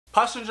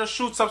Passenger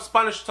shoots up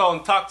Spanish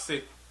Town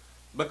taxi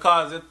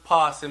because it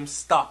passed him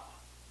stop.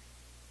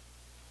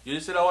 You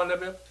see that one there,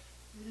 babe?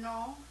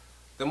 No.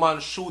 The man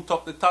shoot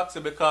up the taxi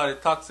because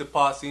the taxi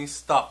passed him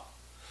stop.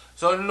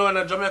 So you know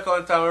in Jamaica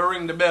one time we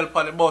ring the bell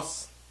for the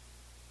bus.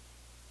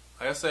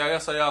 I say you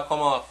come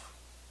off.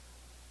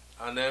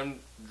 And then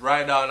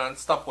ride down and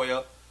stop where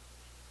you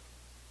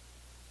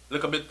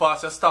look a bit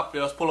past your stop,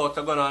 you just pull out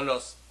your gun and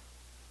just.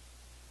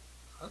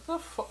 What the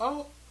fuck?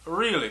 Oh,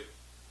 really?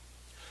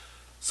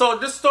 So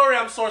this story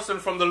I'm sourcing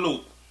from the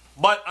Loop,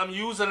 but I'm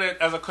using it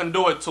as a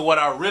conduit to what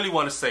I really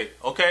want to say,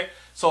 okay?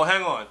 So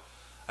hang on.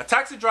 A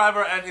taxi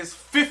driver and his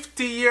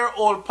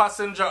 50-year-old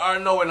passenger are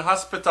now in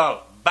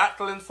hospital,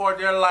 battling for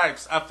their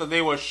lives after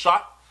they were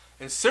shot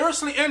and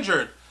seriously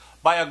injured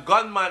by a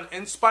gunman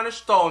in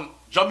Spanish Town,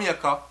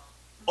 Jamaica,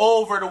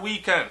 over the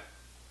weekend.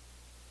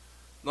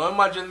 Now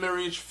imagine me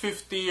reach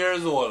 50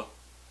 years old.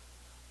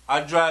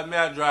 I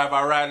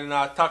ride in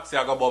a taxi,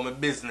 I go about my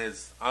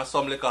business, and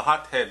some like a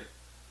hothead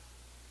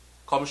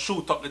come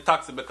shoot up the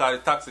taxi because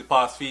the taxi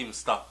pass film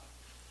stop.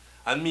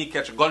 And me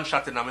catch a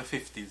gunshot in my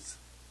 50s.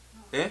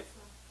 Eh?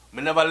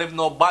 Me never live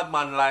no bad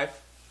man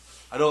life.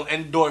 I don't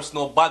endorse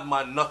no bad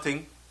man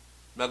nothing.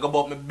 I go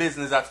about my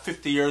business at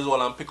 50 years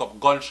old and pick up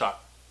gunshot.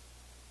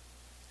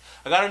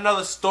 I got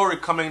another story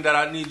coming that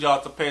I need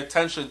y'all to pay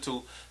attention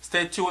to.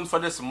 Stay tuned for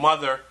this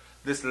mother,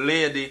 this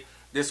lady,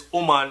 this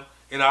woman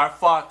in our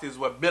 40s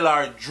will build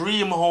our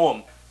dream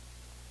home.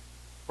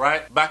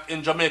 Right? Back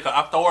in Jamaica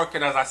after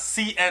working as a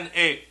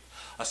CNA,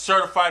 a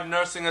certified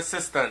nursing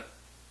assistant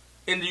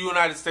in the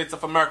United States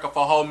of America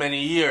for how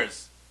many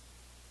years?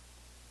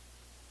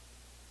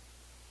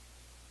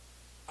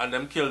 And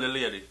them killed the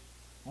lady.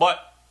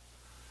 But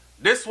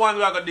this one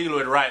we are going to deal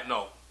with right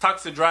now.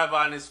 Taxi driver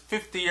and his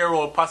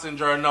 50-year-old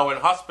passenger are now in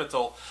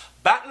hospital,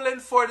 battling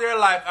for their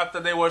life after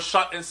they were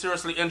shot and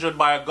seriously injured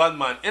by a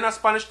gunman in a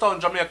Spanish Town,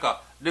 Jamaica,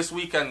 this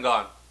weekend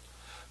gone.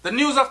 The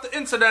news of the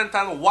incident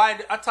and why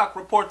the attack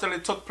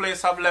reportedly took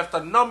place have left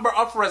a number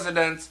of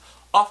residents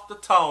of the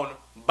town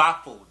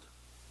baffled.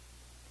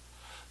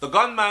 The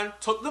gunman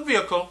took the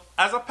vehicle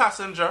as a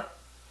passenger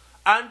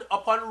and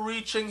upon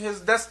reaching his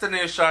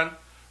destination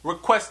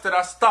requested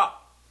a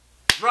stop.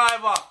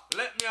 Driver,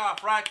 let me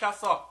off, right,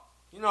 Casa?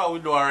 You know how we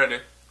do already.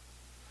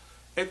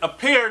 It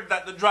appeared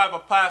that the driver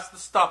passed the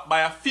stop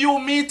by a few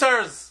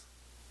meters,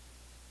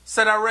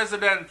 said a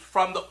resident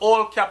from the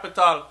old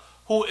capital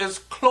who is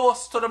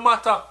close to the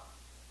matter.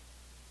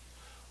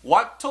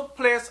 What took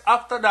place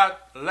after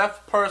that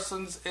left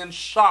persons in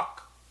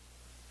shock.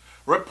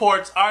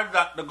 Reports are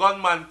that the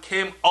gunman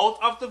came out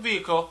of the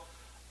vehicle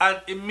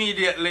and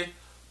immediately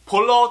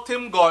pulled out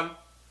his gun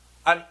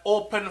and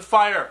opened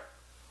fire.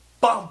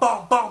 Bang,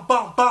 bang, bang,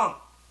 bang, bang.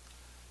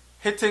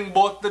 Hitting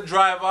both the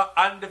driver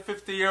and the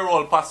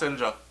 50-year-old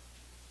passenger.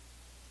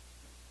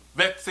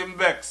 Vex him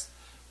vex.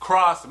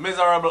 Cross,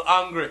 miserable,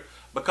 angry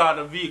because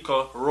the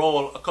vehicle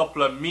rolled a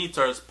couple of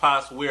meters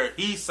past where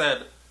he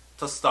said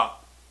to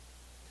stop.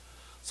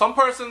 Some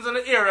persons in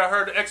the area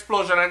heard the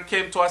explosion and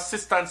came to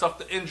assistance of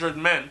the injured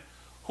men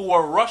who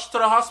were rushed to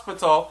the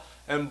hospital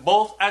and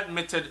both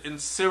admitted in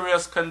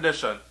serious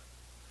condition.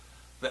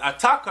 The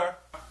attacker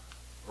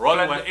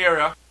running the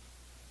area.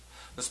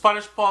 The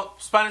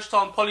Spanish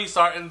Town police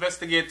are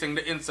investigating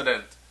the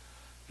incident.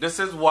 This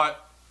is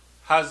what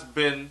has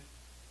been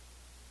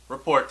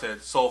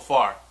reported so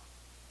far.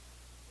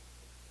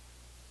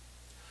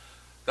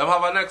 Them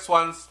have a next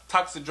one.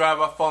 Taxi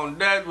driver found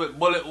dead with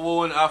bullet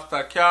wound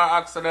after car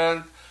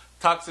accident.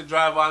 Taxi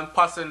driver and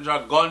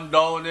passenger gunned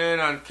down in,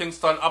 and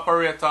Kingston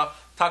operator,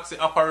 taxi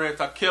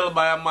operator killed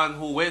by a man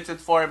who waited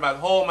for him at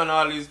home, and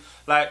all these,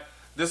 like,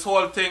 this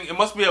whole thing. It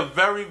must be a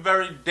very,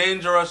 very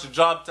dangerous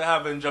job to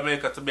have in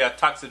Jamaica to be a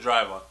taxi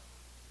driver.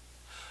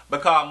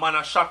 Because man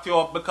a shot you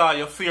up because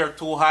you fear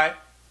too high.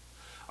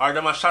 Or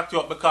them a shot you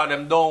up because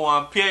them don't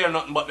want to pay you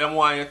nothing but them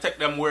want you to take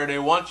them where they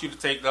want you to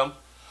take them.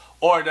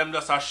 Or them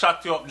just a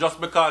shot you up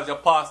just because you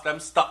pass them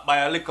stop by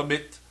a little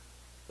bit.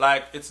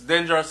 Like, it's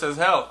dangerous as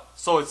hell.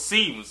 So it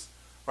seems,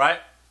 right?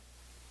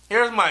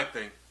 Here's my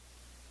thing.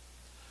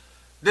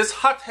 This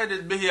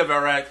hot-headed behavior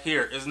right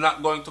here is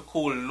not going to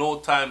cool no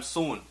time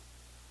soon.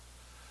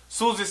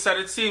 Susie said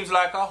it seems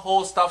like a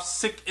host of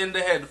sick in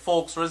the head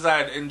folks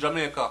reside in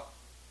Jamaica.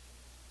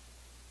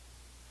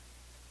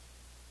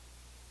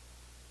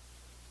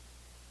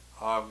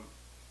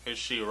 Is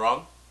she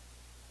wrong?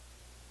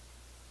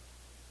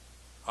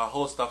 A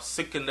host of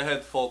sick in the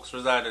head folks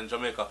reside in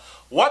Jamaica.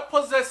 What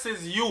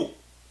possesses you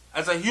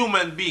as a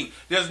human being?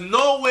 There's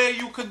no way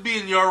you could be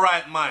in your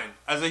right mind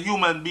as a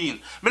human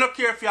being. I don't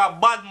care if you're a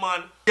bad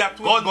man, you're a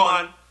good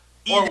man,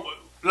 or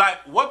like,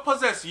 what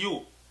possesses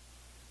you?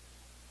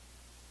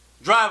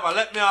 Driver,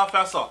 let me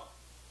off, sir.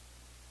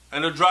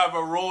 And the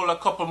driver roll a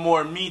couple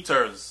more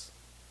meters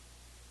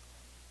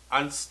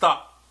and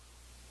stop.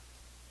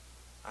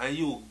 And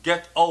you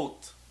get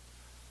out,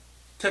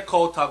 take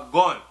out a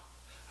gun,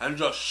 and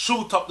just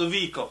shoot up the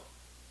vehicle.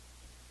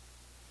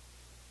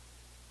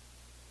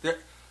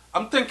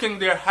 I'm thinking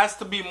there has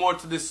to be more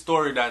to this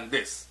story than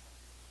this.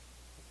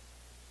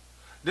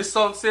 This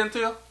sound same to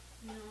you?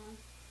 No.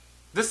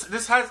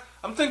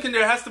 I'm thinking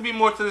there has to be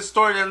more to the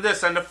story than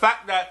this, and the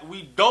fact that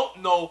we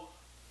don't know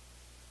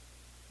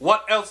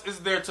what else is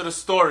there to the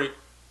story.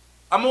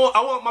 I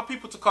want my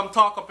people to come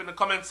talk up in the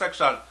comment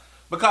section,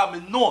 because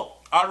I know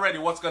already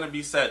what's going to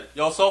be said.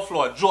 Yo,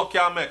 SouFlo, joke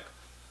can't make.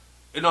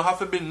 It don't have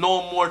to be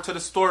no more to the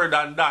story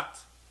than that.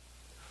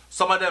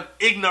 Some of them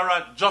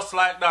ignorant just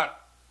like that.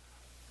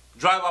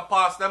 Driver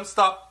pass them,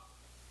 stop.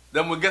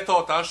 Then we get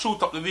out and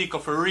shoot up the vehicle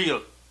for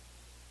real.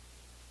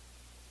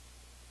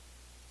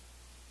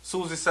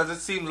 Susie says it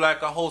seems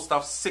like a host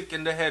of sick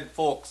in the head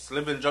folks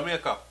live in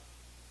Jamaica.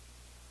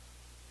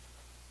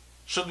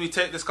 Should we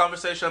take this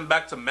conversation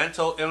back to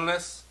mental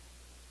illness?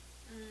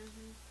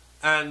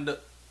 And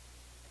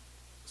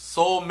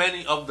so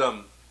many of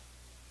them,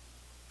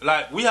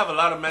 like, we have a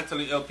lot of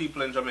mentally ill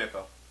people in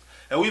Jamaica.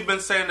 And we've been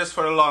saying this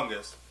for the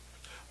longest.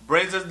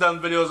 Brains has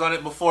done videos on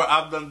it before.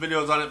 I've done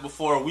videos on it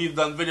before. We've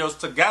done videos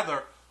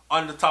together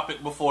on the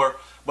topic before.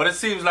 But it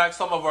seems like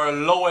some of our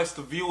lowest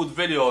viewed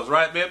videos,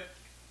 right, babe?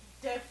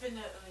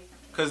 Definitely.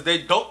 Because they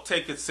don't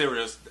take it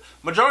serious.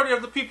 Majority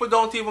of the people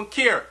don't even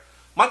care.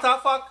 Matter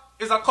of fact,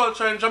 it's a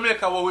culture in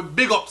Jamaica where we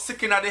big up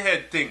sick in the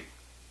head thing.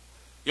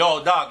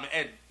 Yo, dog,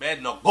 my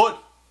head not good.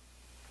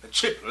 The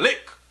chip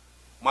lick.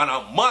 Man,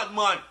 I'm mad,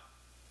 man.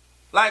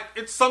 Like,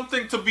 it's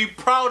something to be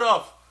proud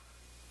of.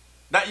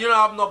 That you don't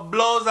have no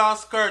blouse and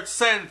skirt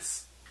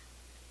sense.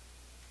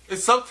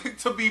 It's something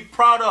to be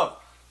proud of.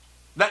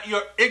 That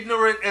you're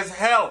ignorant as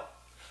hell.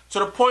 To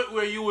the point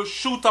where you will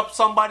shoot up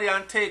somebody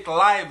and take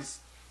lives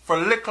for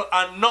little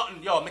and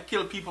nothing. Yo, me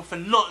kill people for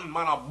nothing,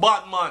 man. I'm a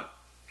bad man.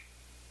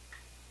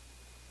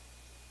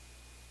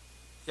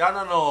 Y'all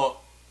don't know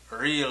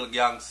real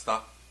gangster.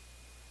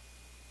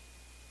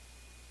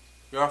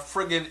 You're a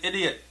friggin'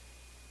 idiot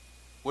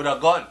with a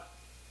gun.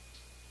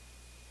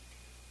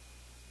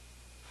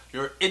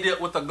 You're an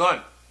idiot with a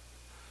gun.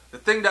 The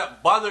thing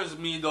that bothers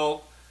me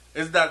though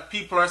is that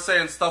people are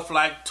saying stuff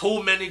like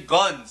too many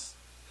guns.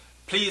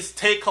 Please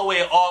take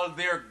away all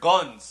their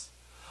guns.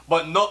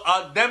 But no,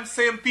 them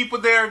same people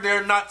there,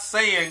 they're not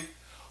saying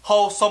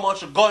how so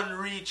much gun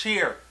reach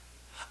here.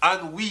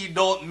 And we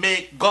don't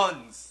make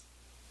guns.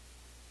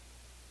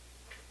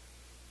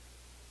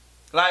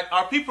 Like,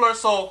 our people are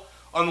so,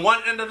 on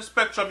one end of the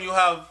spectrum you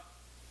have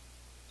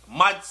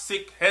mad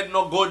sick, head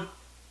no good,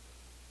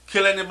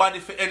 kill anybody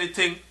for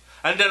anything.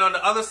 And then on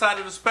the other side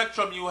of the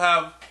spectrum you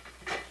have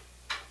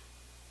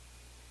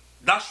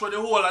dash for the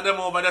whole of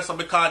them over there so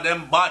because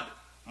them bad,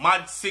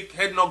 mad sick,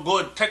 head no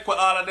good, take with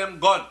all of them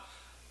gun.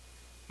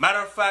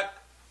 Matter of fact,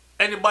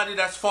 anybody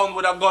that's found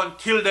with a gun,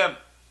 kill them.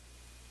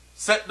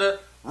 Set the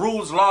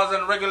rules, laws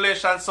and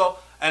regulations so,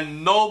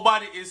 and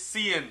nobody is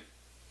seeing,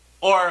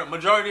 or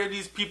majority of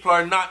these people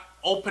are not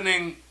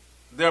opening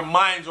their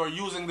minds or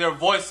using their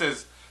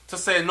voices to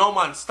say, no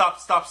man, stop,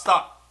 stop,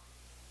 stop.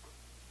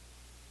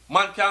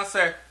 Man can't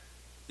say,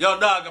 yo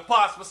dog, you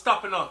pass me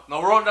stopping now.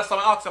 Now run that some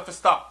ask you to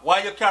stop.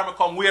 Why you carry me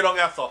come way down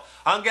here so?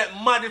 And get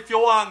mad if you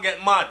want to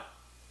get mad.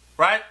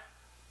 Right?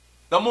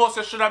 The most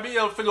you should have been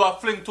able to do a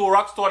fling to a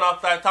rock stone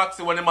after a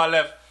taxi when him a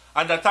left.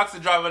 And the taxi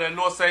driver then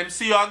knows say him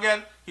see you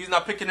again, he's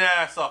not picking your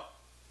ass up.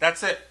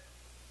 That's it.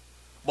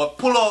 But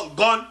pull out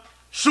gun,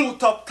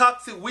 shoot up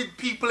taxi with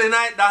people in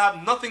it that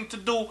have nothing to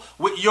do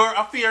with your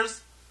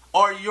affairs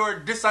or your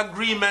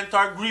disagreement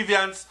or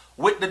grievance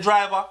with the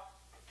driver.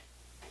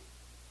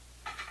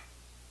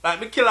 Like,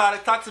 me kill all the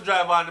taxi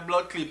driver and the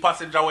blood clean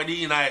passenger when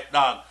he in it,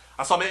 dog.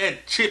 I saw my head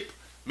chip,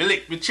 me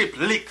lick, me chip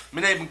lick,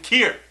 me not even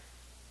care.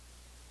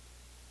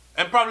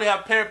 And probably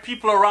have pair of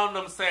people around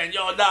them saying,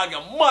 yo dog,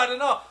 you're mad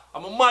enough.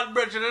 I'm a mad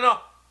brethren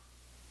enough.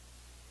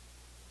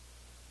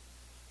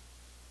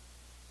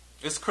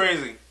 It's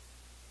crazy.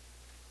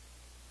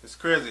 It's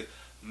crazy.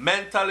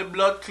 Mentally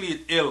blood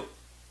clean ill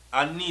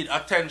and need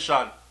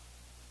attention.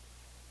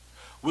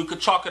 We could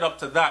chalk it up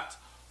to that.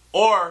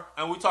 Or,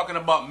 and we're talking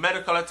about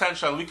medical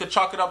attention, we could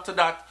chalk it up to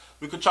that.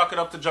 We could chalk it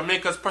up to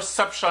Jamaica's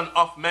perception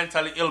of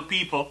mentally ill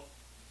people.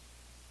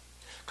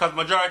 Because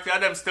majority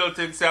of them still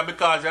think, say,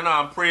 because you're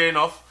not praying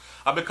enough,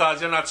 or because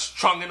you're not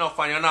strong enough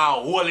and you're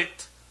not hold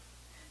it.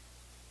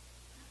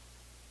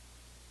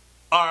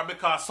 Or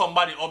because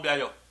somebody obey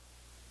you.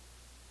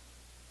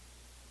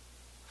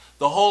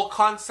 The whole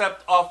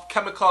concept of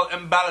chemical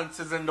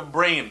imbalances in the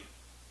brain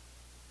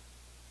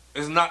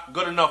is not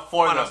good enough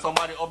for them.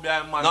 Somebody obey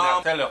you, man,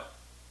 I tell you.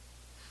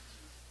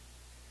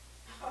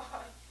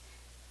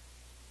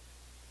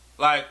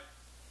 Like,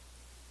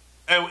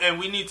 and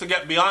we need to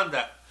get beyond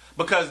that.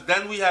 Because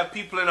then we have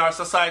people in our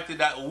society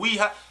that we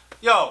have,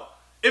 yo,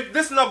 if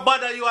this not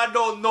bother you, I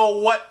don't know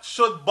what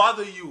should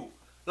bother you.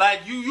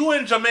 Like, you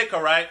in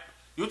Jamaica, right?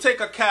 You take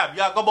a cab,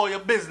 you go about your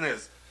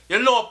business.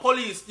 You know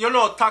police, you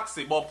know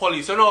taxi, but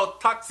police, you know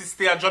taxi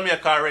stay at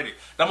Jamaica already.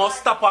 They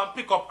must stop and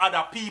pick up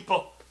other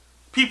people.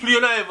 People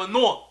you don't even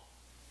know.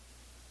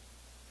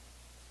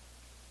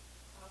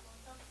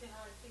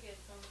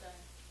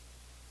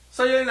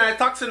 So you're in a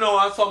taxi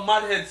now and some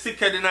madhead,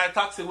 sickhead in a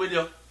taxi with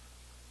you.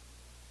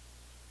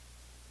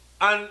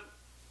 And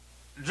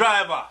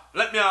driver,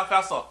 let me off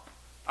here, sir.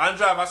 And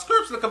driver,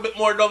 scoops look a bit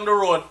more down the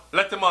road,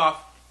 let him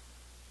off.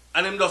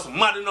 and him just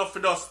mad enough for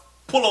just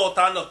pull out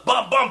and just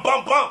bam, bam,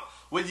 bam, bam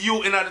with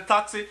you in the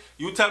taxi,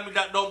 you tell me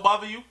that don't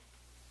bother you?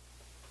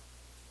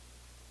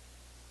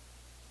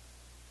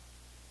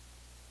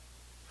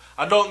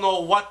 I don't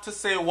know what to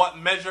say, what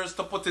measures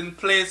to put in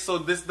place so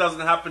this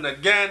doesn't happen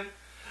again.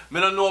 I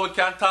don't know, we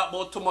can't talk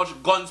about too much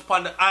guns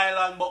on the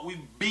island, but we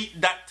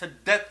beat that to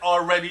death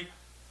already.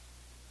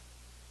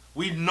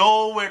 We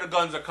know where the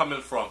guns are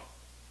coming from.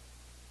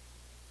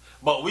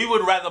 But we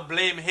would rather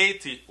blame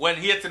Haiti when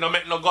Haiti don't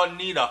make no gun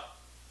neither.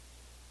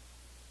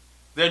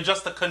 They're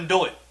just a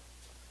conduit.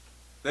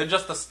 They're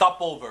just a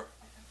stopover.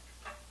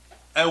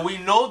 And we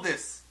know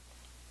this.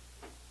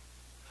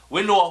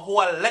 We know who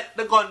will let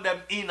the gun them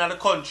in the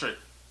country.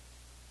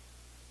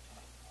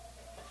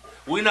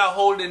 We're not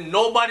holding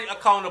nobody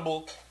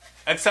accountable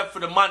except for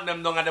the man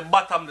them down at the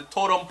bottom, the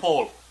totem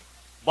pole.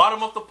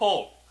 Bottom of the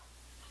pole.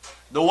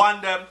 The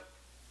one them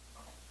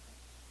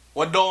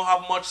who don't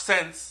have much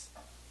sense.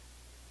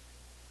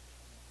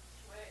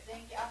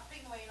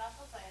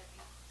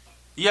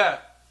 Yeah.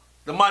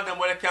 The man them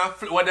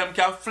where them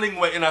can fling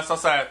away in a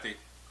society.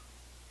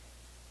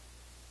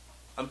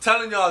 I'm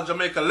telling y'all,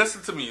 Jamaica,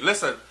 listen to me.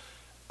 Listen.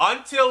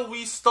 Until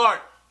we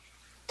start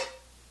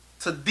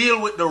to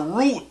deal with the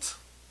root,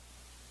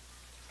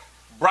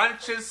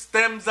 branches,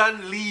 stems,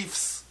 and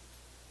leaves,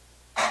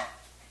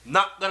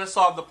 not going to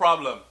solve the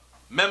problem.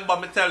 Remember,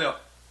 me tell you,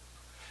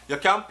 you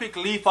can pick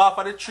leaf off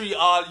of the tree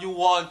all you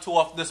want to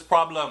of this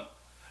problem.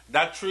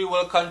 That tree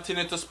will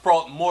continue to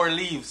sprout more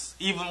leaves,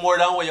 even more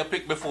than what you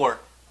picked before.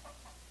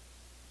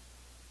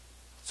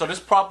 So this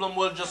problem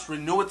will just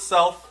renew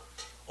itself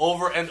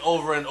over and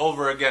over and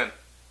over again.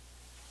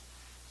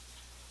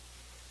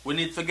 We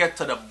need to get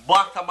to the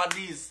bottom of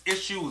these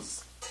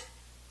issues,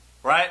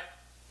 right?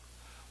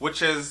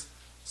 Which is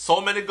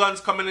so many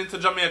guns coming into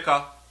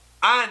Jamaica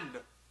and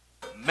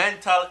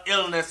mental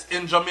illness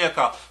in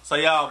Jamaica. So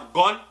you have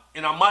gun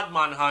in a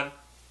madman hand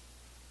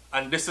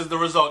and this is the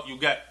result you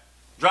get.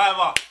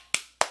 Driver,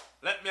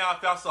 let me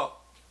off your sir.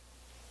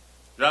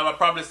 Driver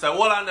probably say,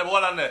 hold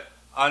on there.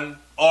 And,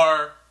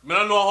 or, I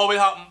don't know how it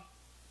happen,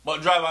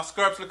 but driver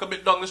skirts a little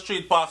bit down the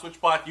street past which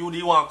part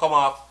UD want come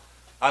off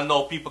and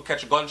now people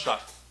catch a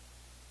gunshot.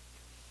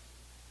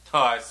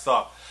 Alright,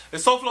 so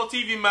it's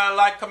SouFLoTV, man.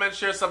 Like, comment,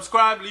 share,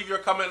 subscribe. Leave your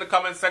comment in the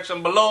comment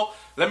section below.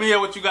 Let me hear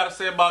what you got to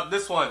say about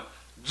this one.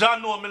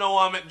 John know me don't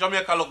want to make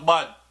Jamaica look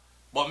bad.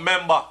 But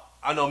remember,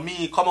 I know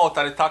me come out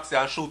of the taxi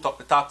and shoot up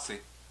the taxi.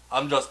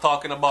 I'm just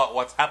talking about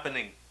what's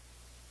happening.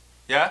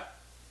 Yeah?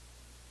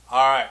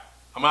 Alright,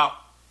 I'm out.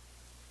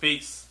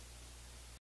 Peace.